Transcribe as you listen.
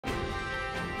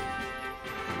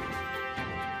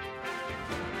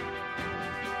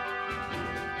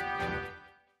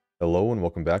Hello and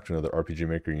welcome back to another RPG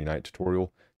Maker Unite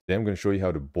tutorial. Today I'm going to show you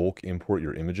how to bulk import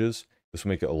your images. This will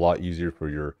make it a lot easier for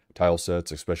your tile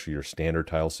sets, especially your standard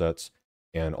tile sets,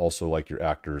 and also like your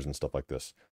actors and stuff like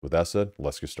this. With that said,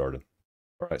 let's get started.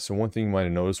 Alright, so one thing you might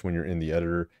have noticed when you're in the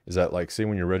editor is that, like, say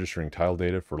when you're registering tile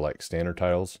data for like standard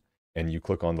tiles and you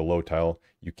click on the low tile,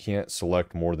 you can't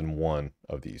select more than one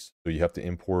of these. So you have to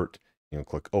import,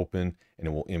 click open and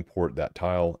it will import that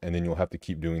tile, and then you'll have to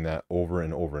keep doing that over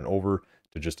and over and over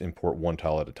to just import one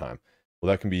tile at a time.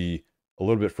 Well, that can be a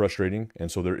little bit frustrating,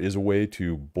 and so there is a way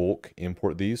to bulk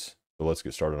import these. So let's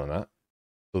get started on that.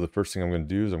 So the first thing I'm going to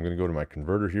do is I'm going to go to my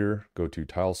converter here, go to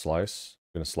tile slice.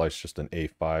 I'm going to slice just an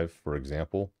A5, for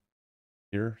example,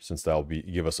 here, since that'll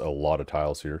give us a lot of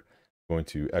tiles here. I'm going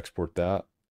to export that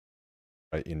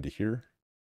right into here.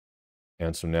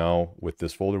 And so now with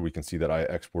this folder, we can see that I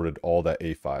exported all that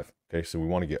A5. Okay, so we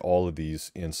want to get all of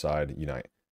these inside Unite.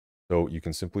 So you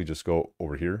can simply just go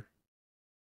over here,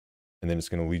 and then it's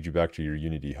going to lead you back to your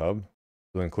Unity hub.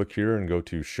 So then click here and go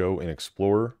to Show in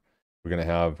Explorer. We're going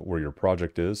to have where your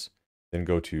project is, then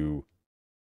go to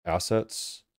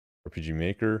Assets, RPG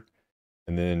Maker,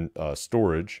 and then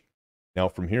Storage. Now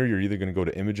from here, you're either going to go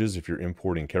to Images if you're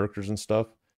importing characters and stuff,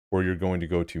 or you're going to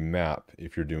go to Map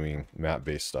if you're doing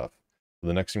map-based stuff. So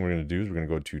the next thing we're going to do is we're going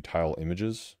to go to Tile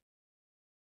Images.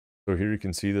 So here you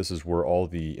can see this is where all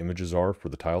the images are for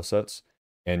the tile sets.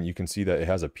 And you can see that it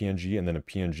has a PNG and then a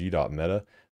PNG.meta.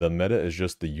 The meta is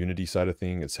just the Unity side of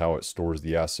thing. It's how it stores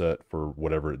the asset for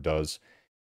whatever it does.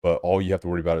 But all you have to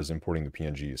worry about is importing the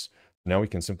PNGs. Now we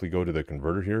can simply go to the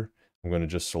converter here. I'm going to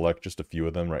just select just a few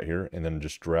of them right here and then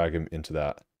just drag them into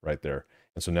that right there.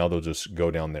 And so now they'll just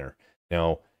go down there.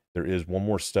 Now there is one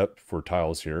more step for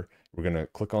tiles here. We're going to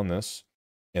click on this.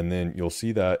 And then you'll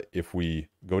see that if we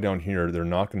go down here, they're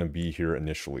not going to be here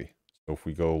initially. So if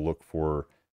we go look for,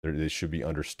 they should be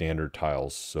under standard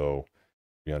tiles. So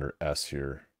be under S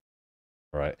here.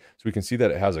 All right. So we can see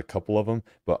that it has a couple of them,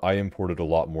 but I imported a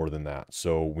lot more than that.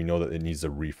 So we know that it needs a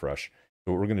refresh.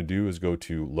 So what we're going to do is go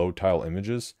to load tile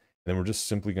images, and then we're just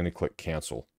simply going to click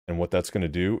cancel. And what that's going to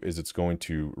do is it's going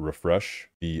to refresh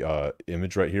the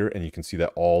image right here. And you can see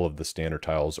that all of the standard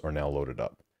tiles are now loaded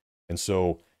up. And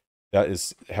so that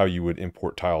is how you would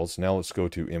import tiles. Now let's go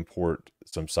to import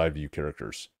some side view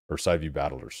characters or side view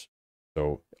battlers.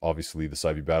 So obviously the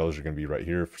side view battlers are going to be right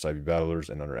here for side view battlers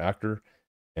and under actor.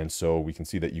 And so we can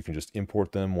see that you can just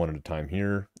import them one at a time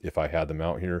here if I had them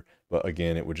out here. But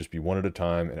again, it would just be one at a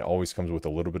time, and it always comes with a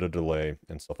little bit of delay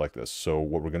and stuff like this. So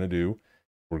what we're going to do,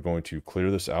 we're going to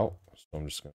clear this out. So I'm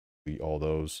just going to delete all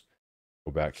those,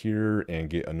 go back here and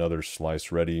get another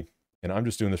slice ready. And I'm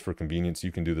just doing this for convenience.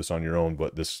 You can do this on your own,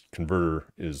 but this converter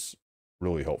is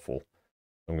really helpful.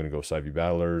 I'm going to go side view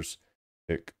battlers,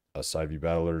 pick a side view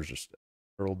battlers, just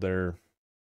curled there.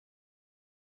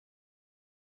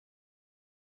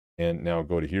 And now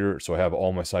go to here. So I have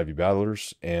all my side view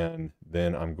battlers, and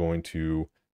then I'm going to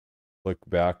click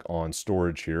back on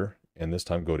storage here. And this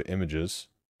time go to images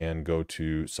and go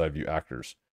to side view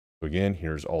actors. So again,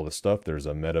 here's all the stuff. There's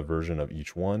a meta version of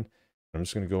each one. I'm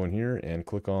just going to go in here and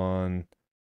click on,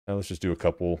 now let's just do a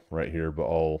couple right here, but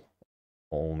I'll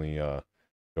only go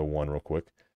one real quick.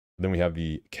 Then we have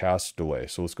the cast delay.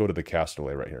 So let's go to the cast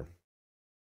delay right here.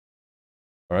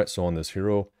 All right, so on this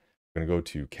hero, I'm going to go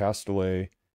to cast delay,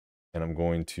 and I'm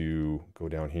going to go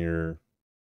down here,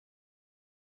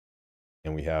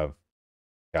 and we have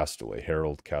cast delay,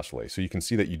 Herald cast delay. So you can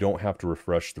see that you don't have to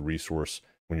refresh the resource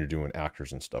when you're doing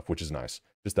actors and stuff, which is nice.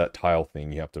 Just that tile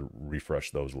thing, you have to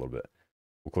refresh those a little bit.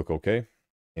 We'll click OK,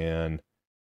 and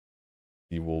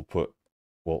we will put,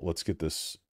 well, let's get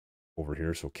this over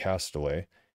here. So cast delay,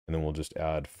 and then we'll just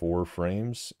add 4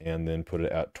 frames and then put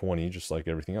it at 20, just like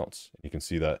everything else. You can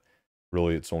see that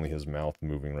really it's only his mouth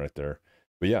moving right there.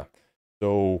 But yeah,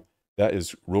 so that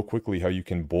is real quickly how you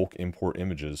can bulk import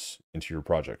images into your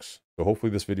projects. So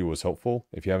hopefully this video was helpful.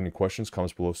 If you have any questions,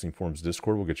 comments below, Steam Forums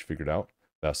Discord will get you figured out.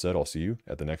 That said, I'll see you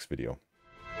at the next video.